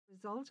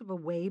result of a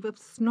wave of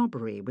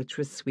snobbery which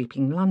was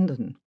sweeping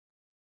London.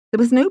 There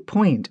was no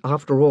point,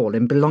 after all,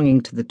 in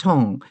belonging to the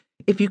Tong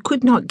if you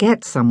could not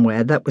get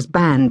somewhere that was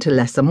banned to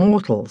lesser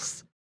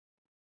mortals.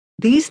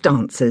 These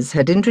dancers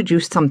had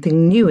introduced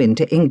something new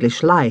into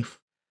English life,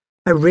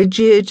 a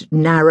rigid,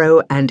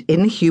 narrow, and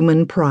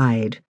inhuman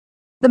pride,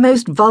 the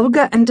most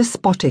vulgar and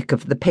despotic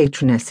of the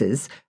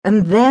patronesses,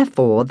 and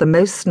therefore the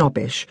most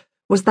snobbish,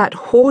 was that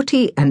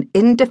haughty and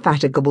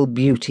indefatigable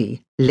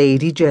beauty,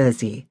 Lady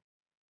Jersey.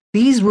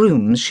 These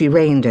rooms she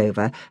reigned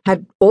over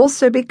had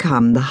also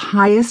become the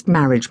highest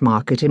marriage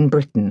market in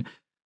Britain,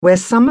 where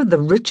some of the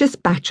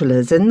richest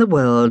bachelors in the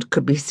world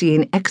could be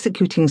seen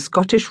executing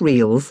Scottish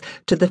reels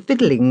to the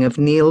fiddling of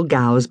Neil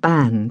Gow's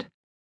band.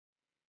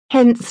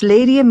 Hence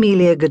Lady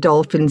Amelia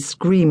Godolphin's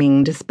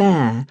screaming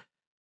despair,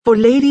 for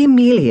Lady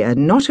Amelia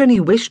not only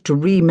wished to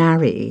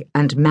remarry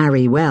and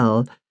marry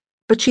well,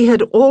 but she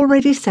had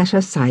already set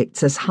her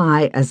sights as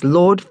high as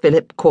Lord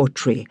Philip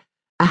Cawtry,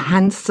 a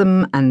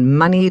handsome and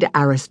moneyed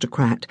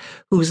aristocrat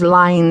whose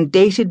line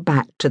dated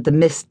back to the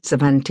mists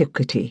of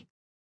antiquity.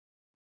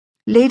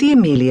 Lady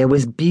Amelia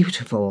was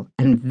beautiful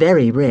and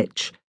very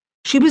rich.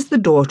 She was the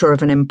daughter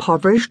of an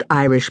impoverished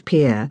Irish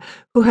peer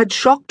who had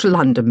shocked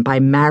London by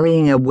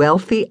marrying a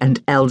wealthy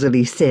and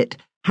elderly cit,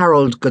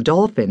 Harold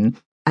Godolphin,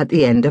 at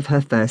the end of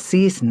her first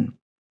season.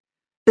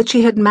 That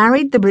she had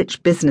married the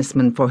rich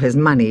businessman for his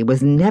money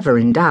was never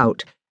in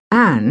doubt,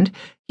 and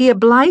he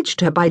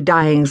obliged her by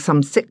dying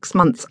some 6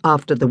 months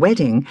after the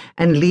wedding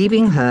and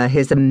leaving her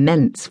his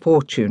immense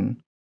fortune.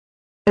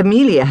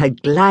 Amelia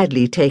had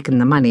gladly taken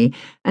the money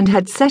and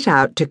had set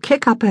out to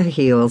kick up her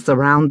heels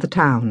around the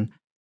town.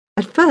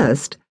 At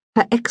first,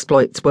 her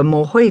exploits were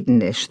more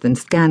hoydenish than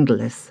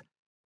scandalous,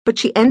 but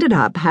she ended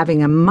up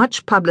having a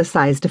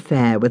much-publicized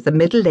affair with the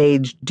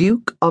middle-aged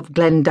Duke of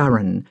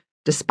Glendarran,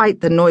 despite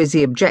the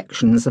noisy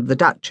objections of the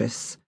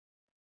Duchess.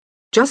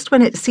 Just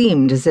when it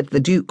seemed as if the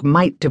Duke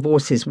might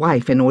divorce his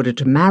wife in order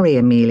to marry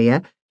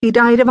Amelia, he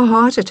died of a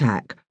heart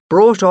attack,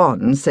 brought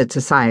on, said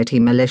society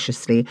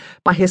maliciously,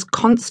 by his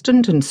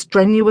constant and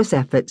strenuous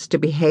efforts to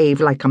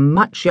behave like a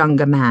much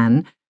younger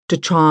man to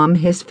charm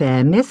his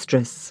fair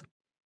mistress.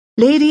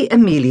 Lady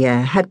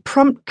Amelia had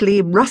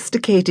promptly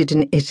rusticated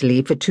in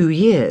Italy for 2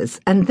 years,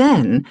 and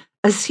then,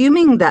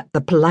 assuming that the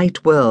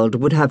polite world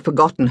would have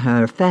forgotten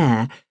her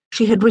affair,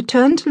 she had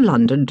returned to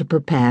London to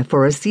prepare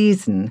for a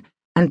season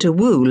and to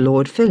woo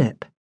Lord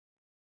Philip.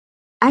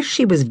 As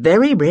she was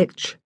very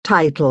rich,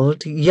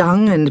 titled,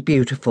 young and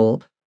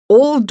beautiful,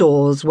 all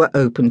doors were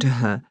open to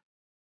her,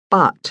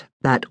 but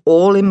that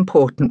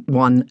all-important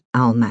one,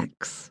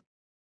 Almack's.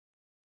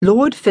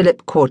 Lord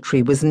Philip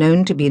Cawtry was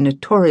known to be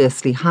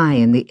notoriously high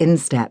in the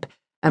instep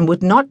and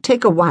would not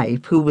take a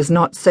wife who was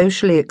not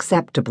socially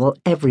acceptable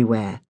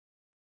everywhere.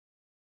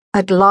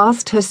 At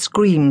last her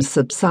screams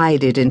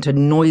subsided into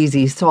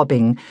noisy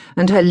sobbing,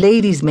 and her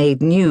lady's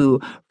maid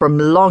knew, from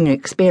long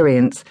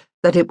experience,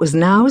 that it was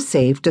now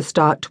safe to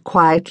start to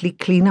quietly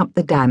clean up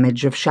the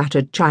damage of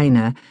shattered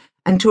china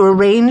and to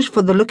arrange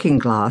for the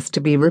looking-glass to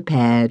be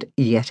repaired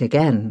yet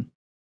again.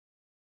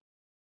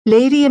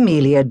 Lady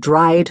Amelia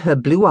dried her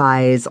blue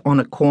eyes on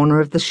a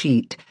corner of the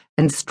sheet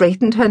and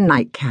straightened her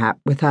nightcap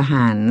with her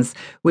hands,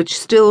 which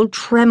still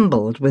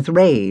trembled with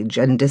rage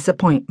and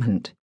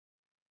disappointment.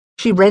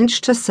 She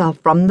wrenched herself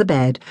from the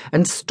bed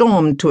and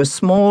stormed to a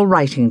small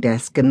writing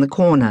desk in the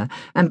corner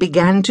and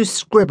began to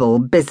scribble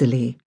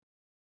busily.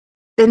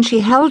 Then she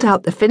held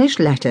out the finished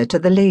letter to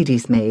the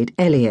lady's maid,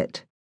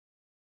 Elliot.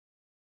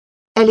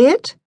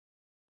 "Elliot,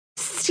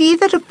 see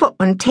that a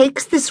footman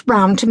takes this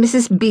round to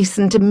Mrs.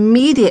 Beaton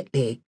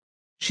immediately,"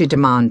 she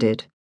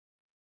demanded.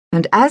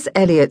 And as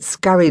Elliot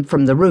scurried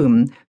from the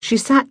room, she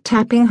sat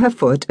tapping her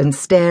foot and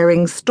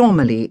staring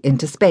stormily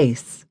into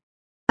space.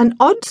 An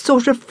odd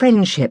sort of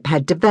friendship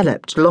had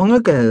developed long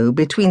ago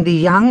between the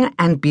young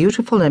and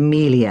beautiful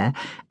Amelia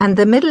and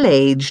the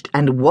middle-aged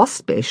and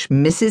waspish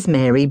Mrs.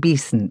 Mary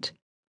Beaton.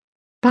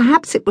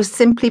 Perhaps it was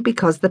simply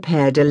because the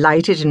pair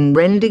delighted in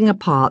rending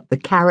apart the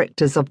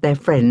characters of their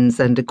friends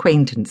and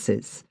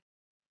acquaintances.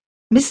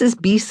 Mrs.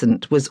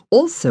 Beaton was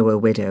also a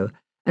widow,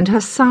 and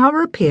her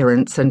sour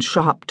appearance and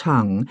sharp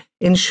tongue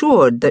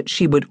ensured that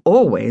she would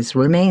always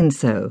remain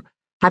so,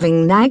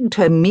 having nagged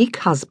her meek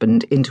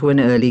husband into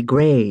an early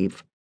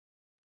grave.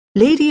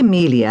 Lady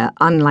Amelia,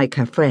 unlike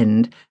her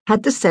friend,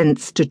 had the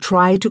sense to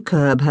try to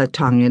curb her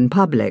tongue in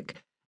public,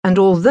 and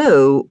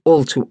although,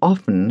 all too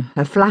often,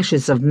 her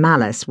flashes of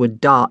malice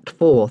would dart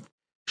forth,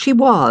 she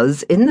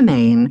was, in the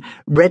main,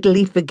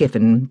 readily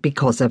forgiven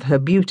because of her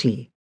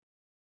beauty.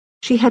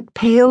 She had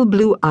pale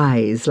blue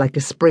eyes like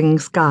a spring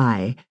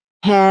sky,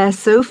 hair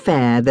so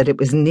fair that it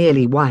was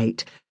nearly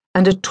white,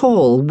 and a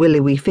tall,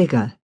 willowy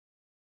figure.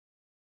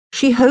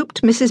 She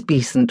hoped Mrs.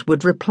 Beaton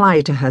would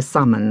reply to her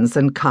summons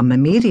and come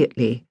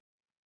immediately.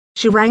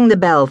 She rang the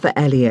bell for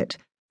Elliot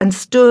and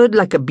stood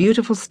like a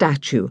beautiful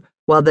statue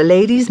while the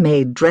lady's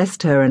maid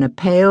dressed her in a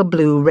pale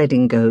blue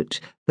redingote,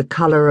 the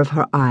colour of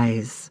her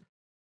eyes.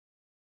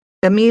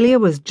 Amelia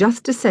was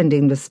just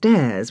descending the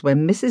stairs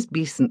when Mrs.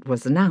 Beaton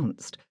was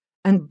announced,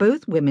 and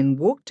both women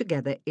walked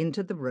together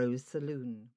into the Rose Saloon.